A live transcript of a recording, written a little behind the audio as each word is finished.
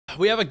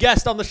We have a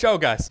guest on the show,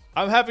 guys.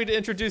 I'm happy to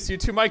introduce you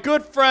to my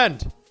good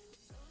friend,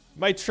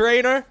 my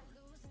trainer,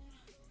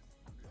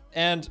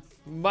 and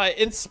my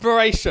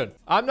inspiration.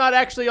 I'm not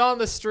actually on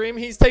the stream.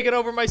 He's taking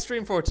over my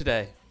stream for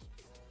today.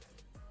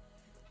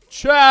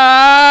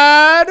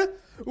 Chad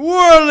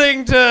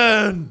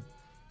Worlington.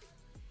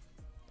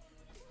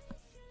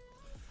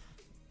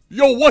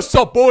 Yo, what's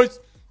up, boys?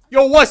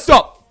 Yo, what's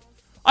up?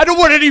 I don't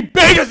want any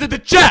betas in the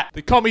chat.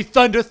 They call me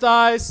Thunder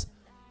Thighs.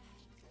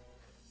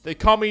 They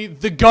call me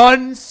The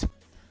Guns.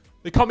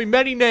 They call me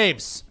many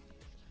names.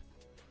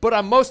 But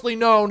I'm mostly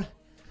known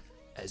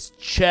as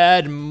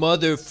Chad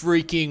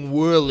Mother-freaking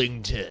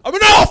Worlington. I'm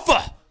an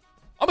alpha!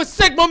 I'm a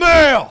Sigma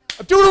male!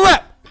 I'm doing a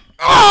rep!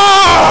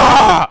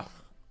 Ah!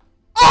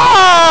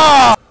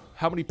 Ah!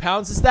 How many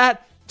pounds is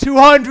that?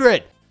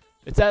 200!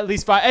 It's at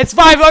least it's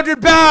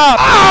 500 pounds!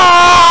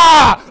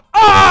 Ah!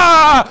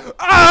 Ah!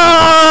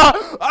 Ah!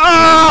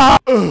 Ah!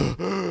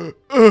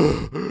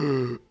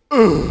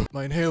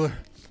 My inhaler.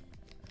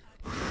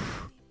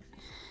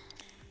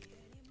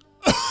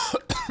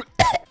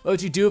 What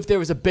would you do if there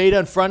was a beta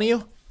in front of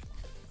you?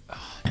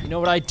 You know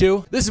what I'd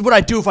do? This is what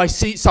I'd do if I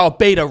saw a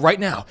beta right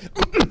now.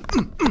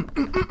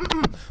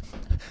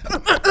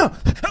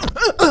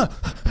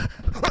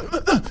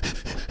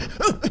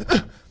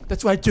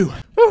 That's what I'd do.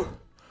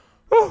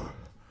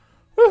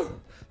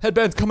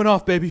 Headband's coming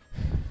off, baby.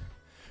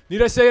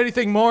 Need I say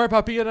anything more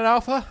about being an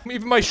alpha?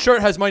 Even my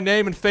shirt has my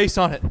name and face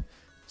on it.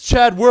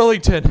 Chad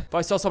Worlington. If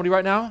I saw somebody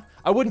right now,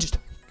 I wouldn't just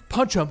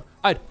punch him.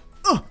 I'd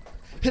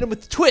hit him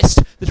with the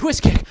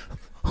twist kick.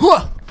 Woo!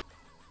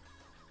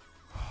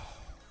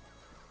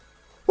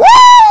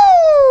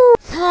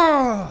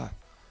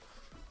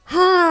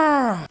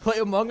 Play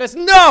Among Us?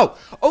 No!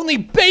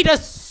 Only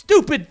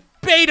stupid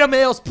beta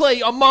males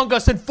play Among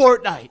Us in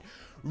Fortnite.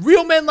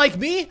 Real men like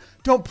me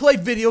don't play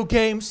video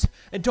games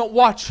and don't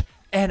watch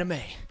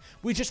anime.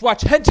 We just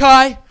watch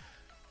hentai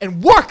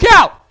and work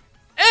out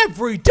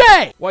every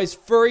day. Why is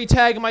furry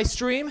tag in my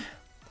stream?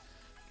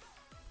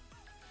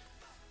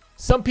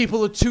 Some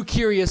people are too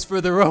curious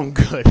for their own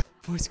good.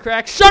 Voice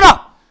crack? Shut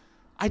up!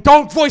 I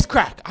don't voice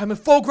crack. I'm a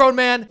full-grown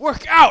man.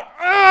 Work out.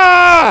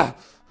 Ah!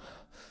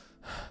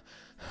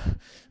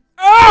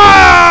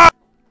 Ah!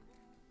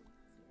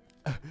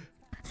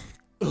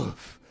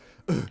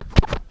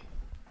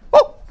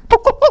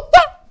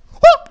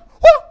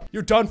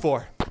 You're done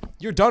for.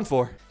 You're done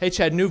for. Hey,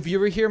 Chad, new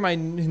viewer here. My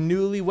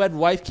newlywed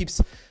wife keeps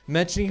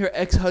mentioning her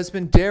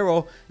ex-husband,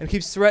 Daryl, and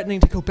keeps threatening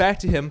to go back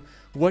to him.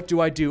 What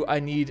do? I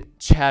need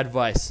Chad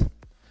advice.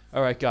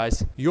 All right,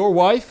 guys. Your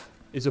wife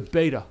is a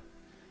beta.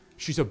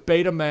 She's a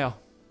beta male.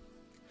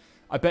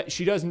 I bet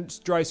she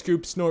doesn't dry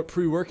scoop snort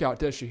pre-workout,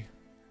 does she?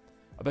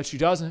 I bet she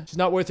doesn't. She's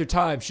not worth her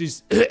time.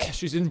 She's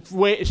in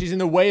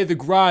the way of the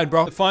grind,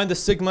 bro. To find the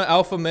Sigma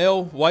alpha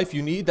male wife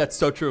you need, that's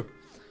so true.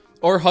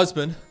 Or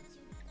husband.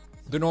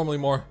 They're normally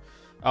more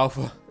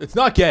alpha. It's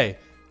not gay.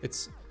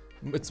 It's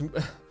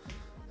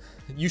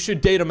you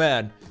should date a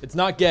man. It's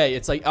not gay.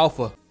 It's like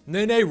alpha.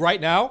 Nay,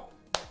 right now.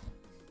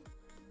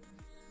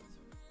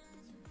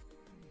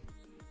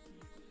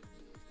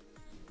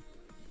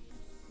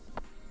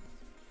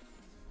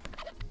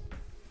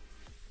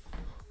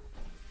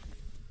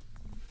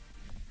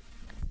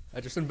 I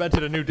just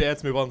invented a new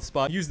dance move on the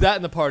spot. Use that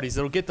in the parties.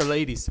 It'll get the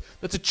ladies.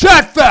 That's a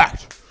Chad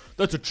fact.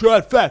 That's a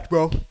Chad fact,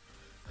 bro.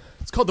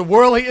 It's called the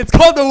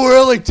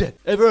Worlington.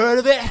 Ever heard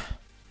of it?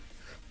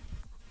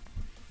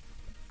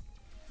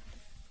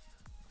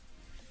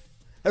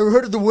 Ever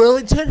heard of the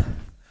Worlington?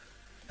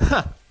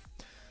 Huh.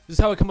 This is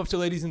how I come up to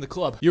ladies in the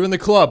club. You're in the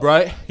club,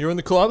 right? You're in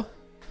the club?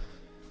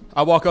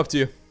 I walk up to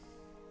you.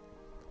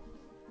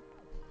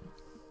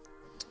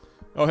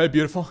 Oh, hey,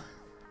 beautiful.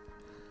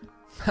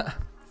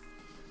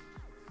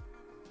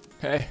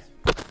 Hey.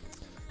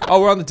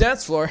 Oh, we're on the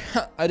dance floor.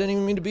 I didn't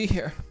even mean to be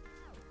here.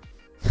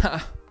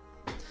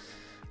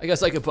 I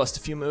guess I could bust a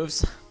few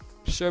moves.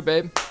 Sure,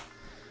 babe.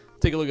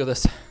 Take a look at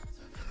this.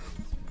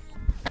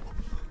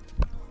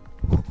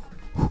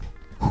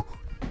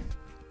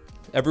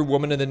 Every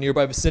woman in the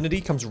nearby vicinity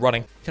comes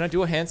running. Can I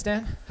do a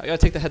handstand? I gotta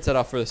take the headset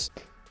off for this.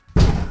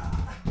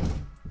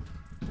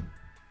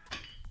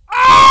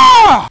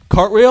 Ah!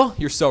 Cartwheel?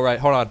 You're so right.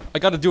 Hold on. I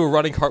gotta do a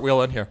running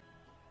cartwheel in here.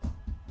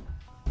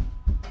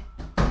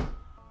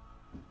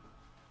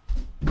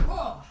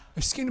 I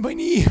skinned my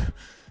knee.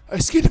 I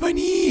skinned my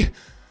knee.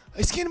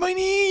 I skinned my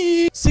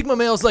knee. Sigma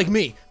males like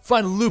me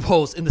find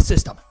loopholes in the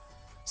system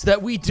so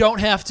that we don't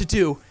have to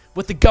do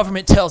what the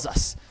government tells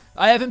us.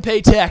 I haven't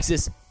paid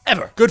taxes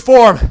ever. Good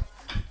form.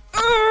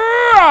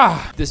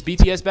 This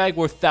BTS bag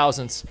worth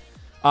thousands.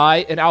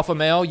 I, an alpha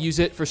male, use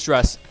it for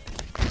stress.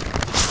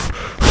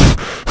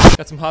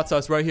 Got some hot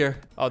sauce right here.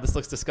 Oh, this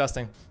looks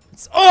disgusting. It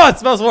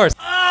smells worse.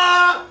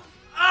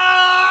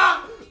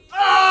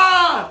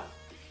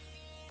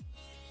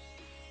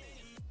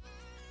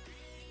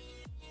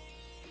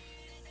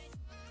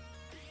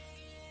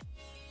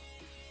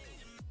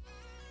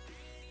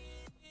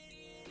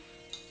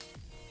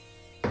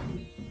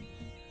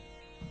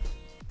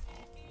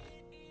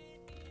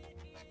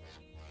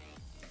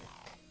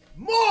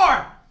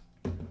 More!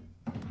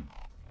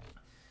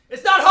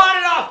 It's not hard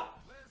enough!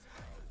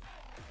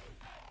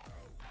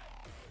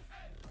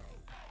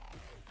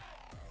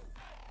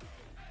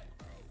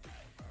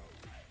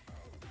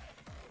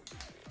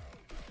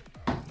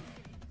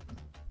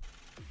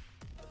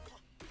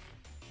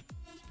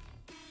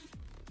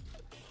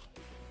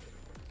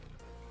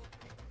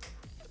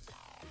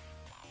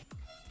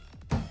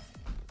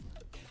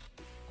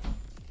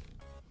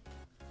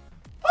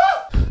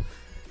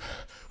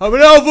 I'm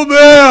an alpha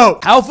male!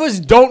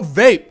 Alphas don't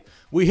vape.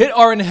 We hit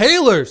our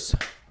inhalers.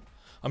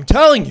 I'm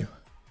telling you.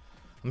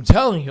 I'm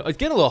telling you. It's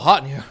getting a little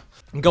hot in here.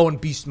 I'm going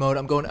beast mode.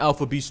 I'm going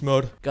alpha beast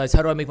mode. Guys,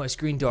 how do I make my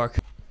screen dark?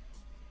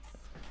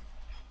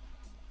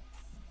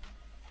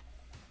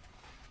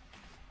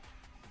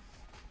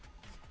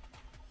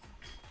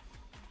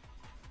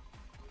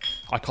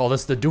 I call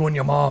this the doing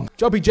your mom.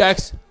 Jumping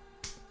jacks.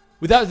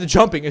 Without the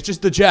jumping, it's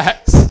just the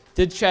jacks.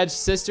 Did Chad's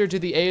sister do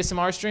the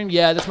ASMR stream?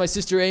 Yeah, that's my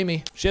sister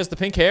Amy. She has the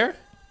pink hair?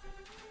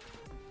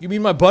 You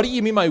mean my buddy?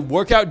 You mean my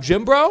workout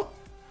gym bro?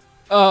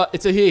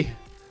 It's a he.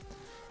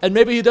 And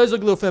maybe he does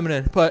look a little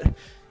feminine, but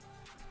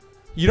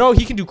you know,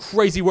 he can do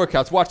crazy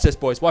workouts. Watch this,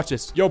 boys. Watch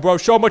this. Yo, bro,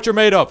 show him what you're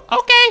made of.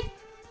 Okay.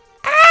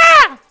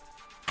 Ah!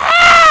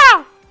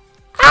 Ah!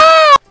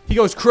 Ah! He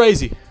goes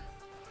crazy.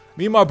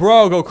 Me and my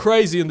bro go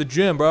crazy in the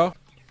gym, bro.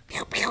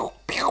 Pew, pew,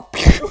 pew,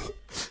 pew.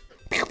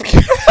 Pew,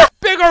 pew.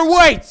 Bigger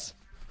weights.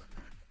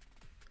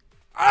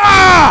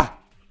 Ah!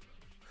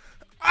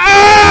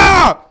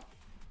 Ah!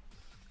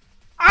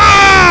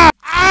 Ah!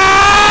 Ah!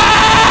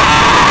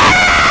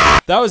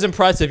 That was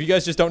impressive. You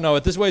guys just don't know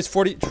it. This weighs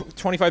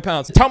 25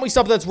 pounds. Tell me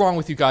something that's wrong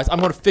with you guys. I'm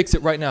going to fix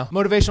it right now.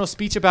 Motivational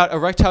speech about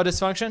erectile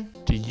dysfunction.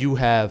 Do you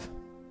have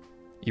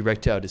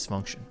erectile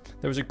dysfunction?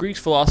 There was a Greek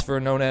philosopher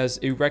known as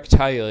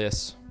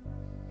Erectilius.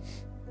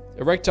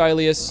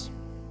 Erectilius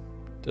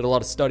did a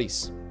lot of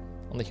studies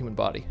on the human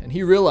body, and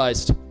he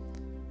realized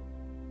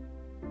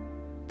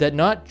that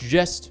not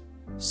just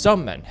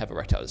some men have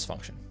erectile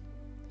dysfunction,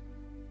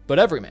 but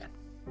every man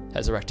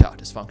has erectile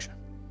dysfunction.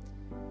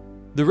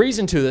 The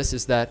reason to this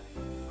is that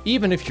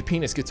even if your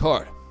penis gets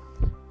hard,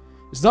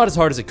 it's not as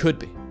hard as it could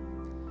be.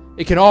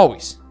 It can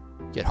always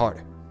get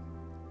harder.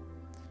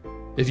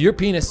 If your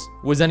penis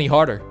was any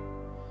harder,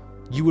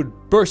 you would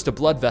burst a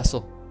blood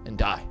vessel and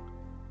die.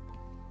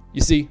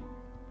 You see,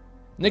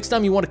 next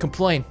time you want to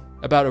complain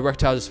about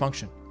erectile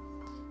dysfunction,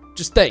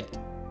 just think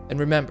and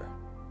remember,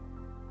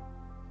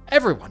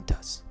 everyone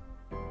does.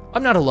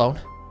 I'm not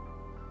alone.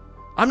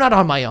 I'm not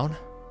on my own.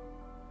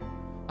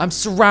 I'm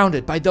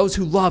surrounded by those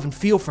who love and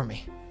feel for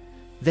me.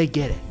 They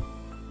get it.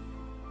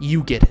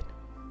 You get it.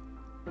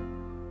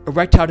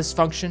 Erectile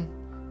dysfunction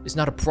is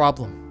not a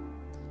problem.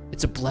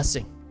 It's a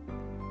blessing.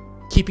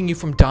 Keeping you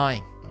from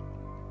dying.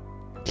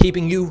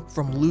 Keeping you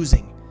from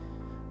losing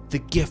the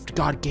gift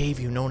God gave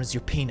you known as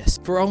your penis.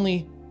 For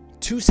only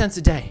 2 cents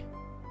a day,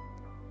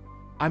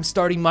 I'm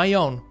starting my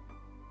own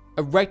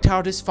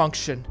erectile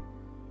dysfunction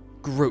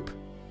group.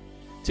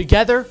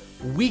 Together,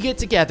 we get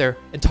together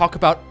and talk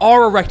about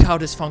our erectile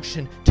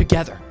dysfunction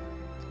together.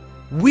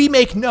 We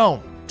make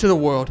known to the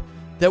world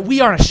that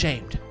we aren't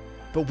ashamed,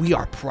 but we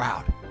are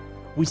proud.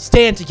 We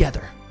stand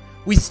together.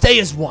 We stay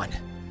as one.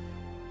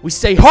 We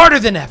stay harder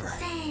than ever.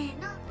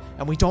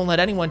 And we don't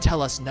let anyone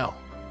tell us no.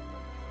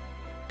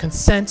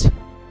 Consent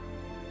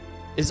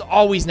is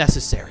always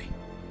necessary.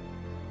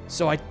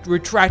 So I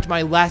retract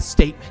my last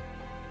statement.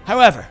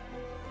 However,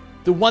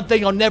 the one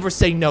thing I'll never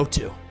say no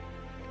to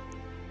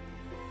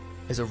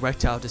is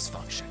erectile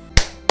dysfunction.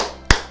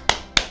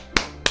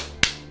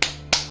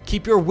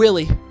 Keep your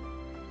willy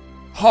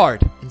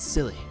hard and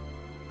silly.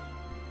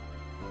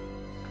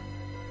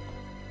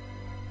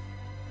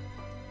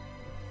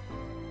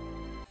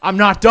 I'm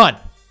not done.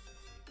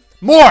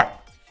 More!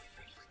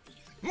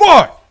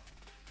 More!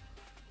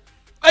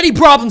 Any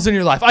problems in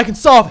your life, I can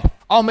solve it.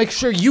 I'll make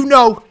sure you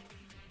know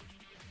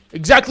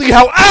exactly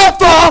how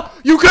alpha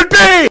you could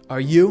be! Are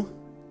you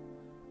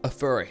a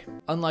furry?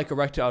 Unlike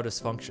erectile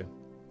dysfunction,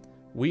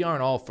 we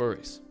aren't all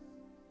furries.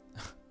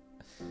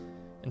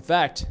 In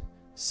fact,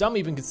 some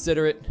even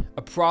consider it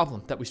a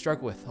problem that we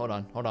struggle with. Hold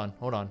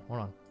on.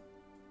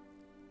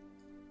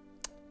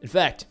 In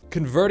fact,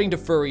 converting to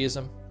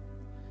furryism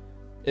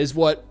is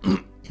what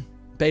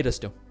betas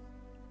do.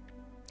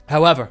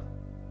 However,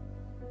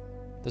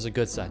 there's a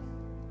good side.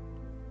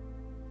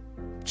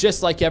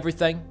 Just like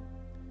everything,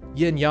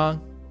 yin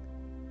yang,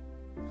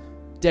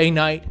 day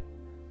night,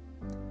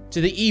 to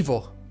the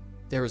evil,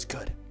 there is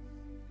good.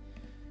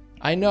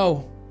 I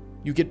know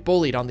you get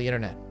bullied on the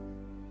internet,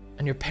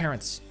 and your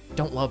parents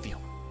don't love you.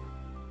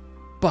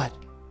 But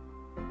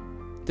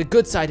the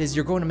good side is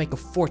you're going to make a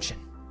fortune.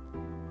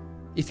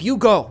 If you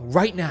go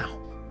right now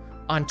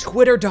on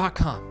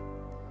twitter.com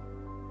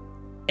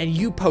and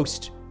you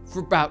post for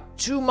about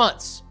 2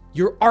 months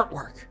your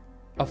artwork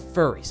of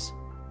furries,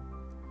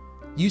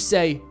 you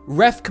say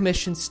ref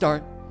commissions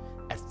start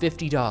at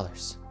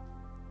 $50.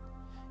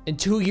 In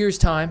 2 years'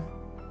 time,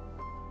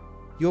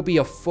 you'll be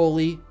a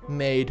fully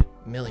made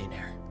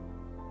millionaire.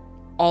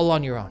 All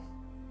on your own.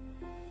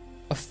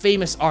 A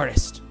famous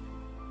artist,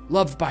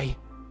 loved by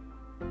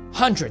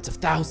hundreds of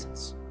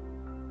thousands.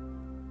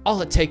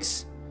 all it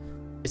takes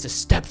is a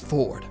step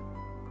forward.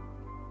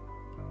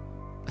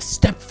 A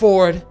step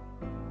forward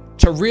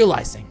to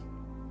realizing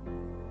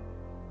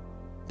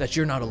that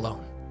you're not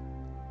alone.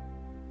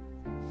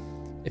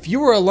 If you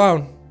were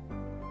alone,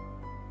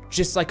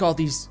 just like all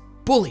these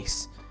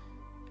bullies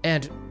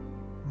and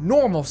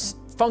normal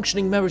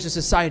functioning members of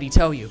society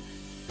tell you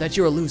that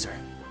you're a loser,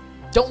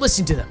 don't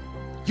listen to them.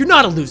 You're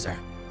not a loser.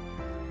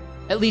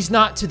 At least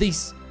not to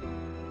this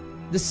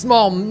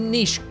small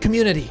niche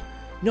community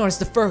known as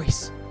the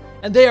furries.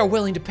 And they are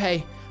willing to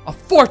pay a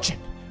fortune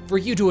for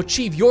you to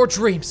achieve your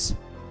dreams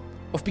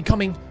of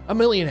becoming a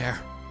millionaire.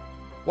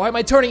 Why am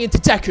I turning into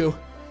Deku?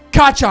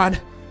 Kachan,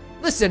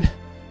 listen.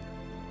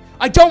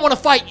 I don't want to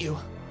fight you,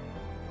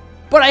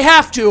 but I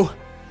have to.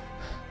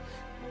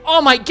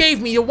 All Might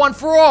gave me a one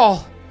for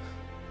all.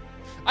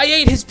 I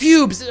ate his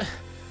pubes.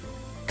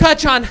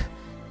 Kachan,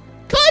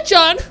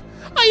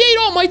 I ate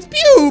All Might's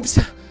pubes.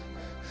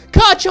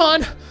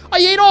 Kachan, I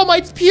ate All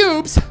Might's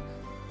pubes.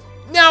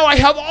 Now I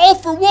have all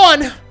for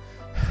one.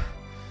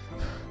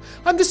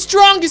 I'm the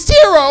strongest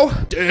hero.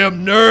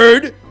 Damn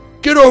nerd!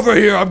 Get over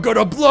here, I'm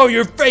gonna blow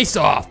your face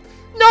off!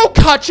 No,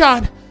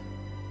 Kachan!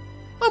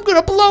 I'm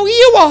gonna blow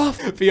you off!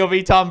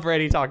 POV Tom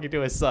Brady talking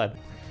to his son.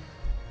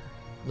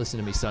 Listen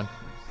to me, son.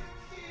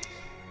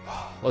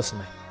 Listen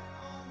to me.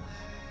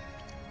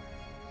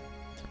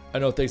 I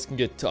know things can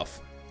get tough.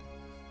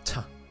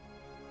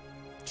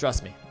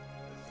 Trust me.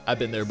 I've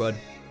been there, bud.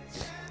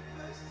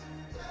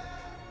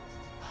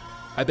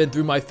 I've been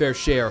through my fair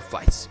share of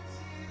fights,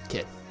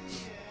 kid.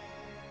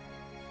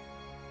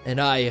 And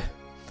I've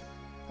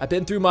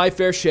been through my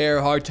fair share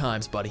of hard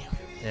times, buddy.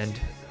 And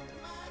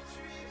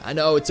I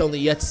know it's only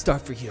yet to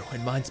start for you,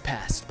 and mine's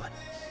past, but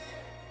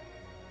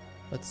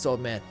let this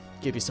old man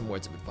give you some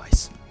words of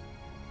advice.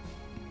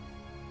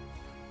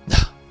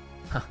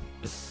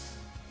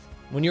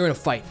 When you're in a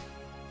fight,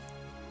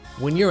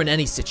 when you're in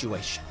any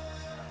situation,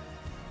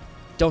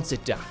 don't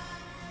sit down.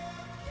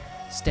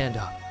 Stand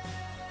up.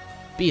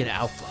 Be an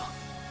alpha.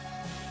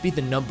 Be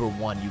the number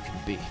one you can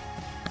be.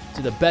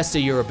 To the best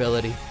of your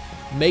ability,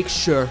 make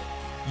sure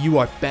you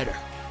are better,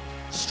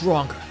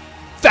 stronger,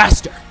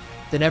 faster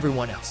than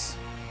everyone else.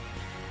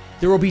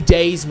 There will be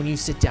days when you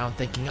sit down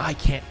thinking, I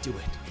can't do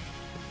it.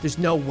 There's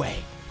no way.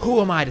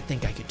 Who am I to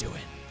think I could do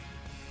it?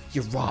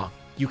 You're wrong.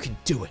 You can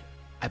do it.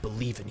 I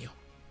believe in you.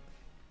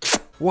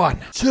 1,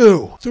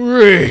 2,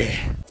 3,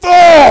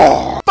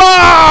 4,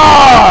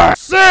 5,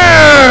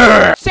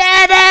 6,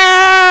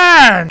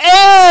 7,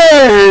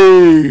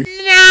 8,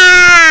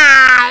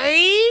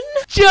 9,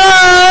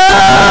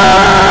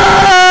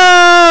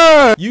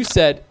 10. You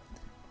said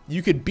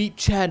you could beat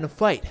Chad in a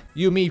fight.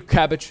 You and me,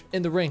 Cabbage,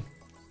 in the ring.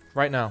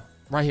 Right now.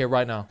 Right here,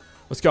 right now.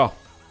 Let's go.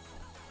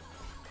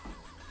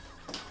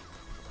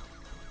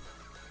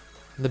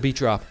 The beat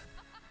drop.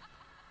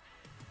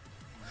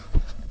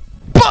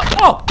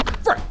 Oh!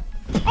 Frick!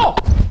 Oh!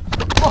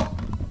 Oh!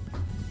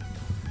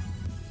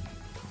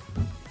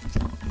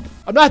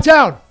 I'm not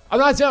down. I'm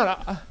not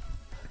down.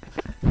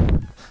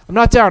 I'm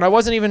not down. I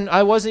wasn't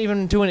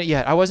even doing it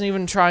yet. I wasn't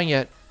even trying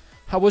yet.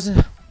 I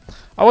wasn't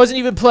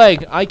even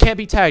playing. I can't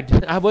be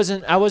tagged. I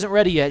wasn't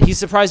ready yet. He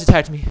surprise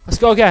attacked me. Let's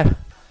go again.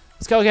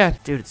 Let's go again.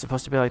 Dude, it's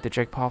supposed to be like the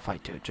Jake Paul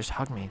fight, dude. Just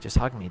hug me. Just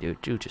hug me,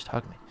 dude. Dude, just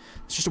hug me.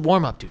 It's just a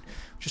warm up, dude.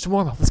 Just a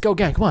warm up. Let's go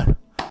again. Come on.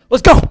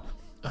 Let's go.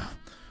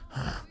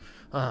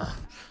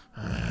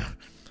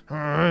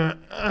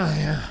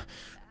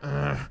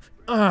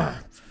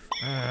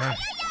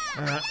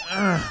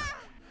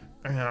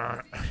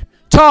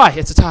 Tie.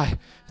 It's a tie.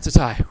 It's a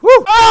tie.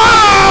 Woo!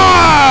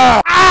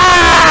 Ah!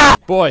 Ah!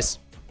 Boys.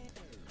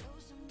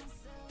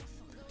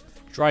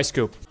 Dry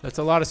scoop. That's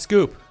a lot of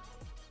scoop.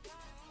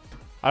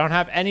 I don't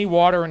have any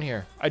water in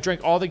here. I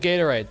drank all the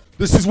Gatorade.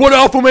 This is what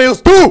alpha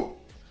males do!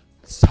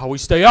 This is how we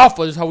stay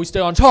alpha. This is how we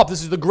stay on top.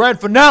 This is the grand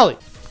finale.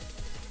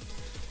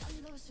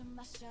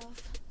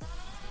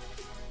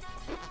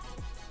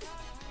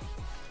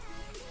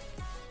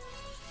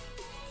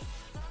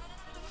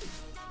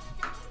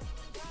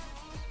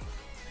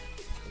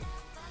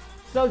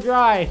 So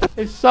dry.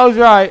 It's so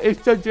dry.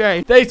 It's so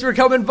dry. Thanks for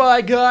coming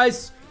by,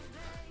 guys.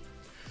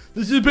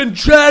 This has been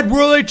Chad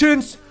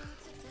Worlington's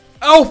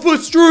Alpha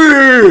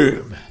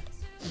Stream.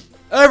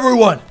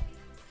 Everyone,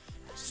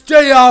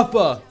 stay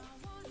alpha.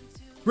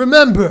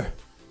 Remember,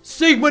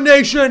 Sigma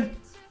Nation,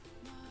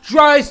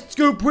 dry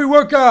scoop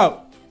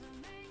pre-workout.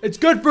 It's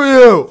good for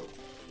you.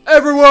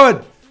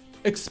 Everyone,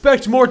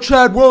 expect more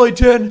Chad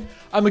Worlington.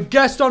 I'm a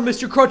guest on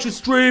Mr. Crunch's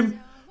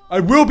stream. I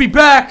will be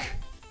back.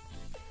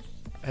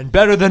 And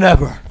better than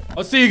ever.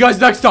 I'll see you guys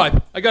next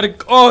time. I gotta,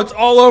 oh, it's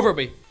all over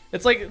me.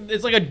 It's like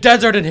a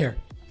desert in here.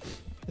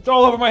 It's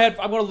all over my head.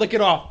 I'm gonna lick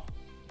it off.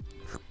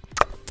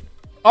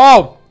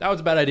 Oh, that was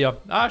a bad idea.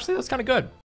 Actually, that's kind of good.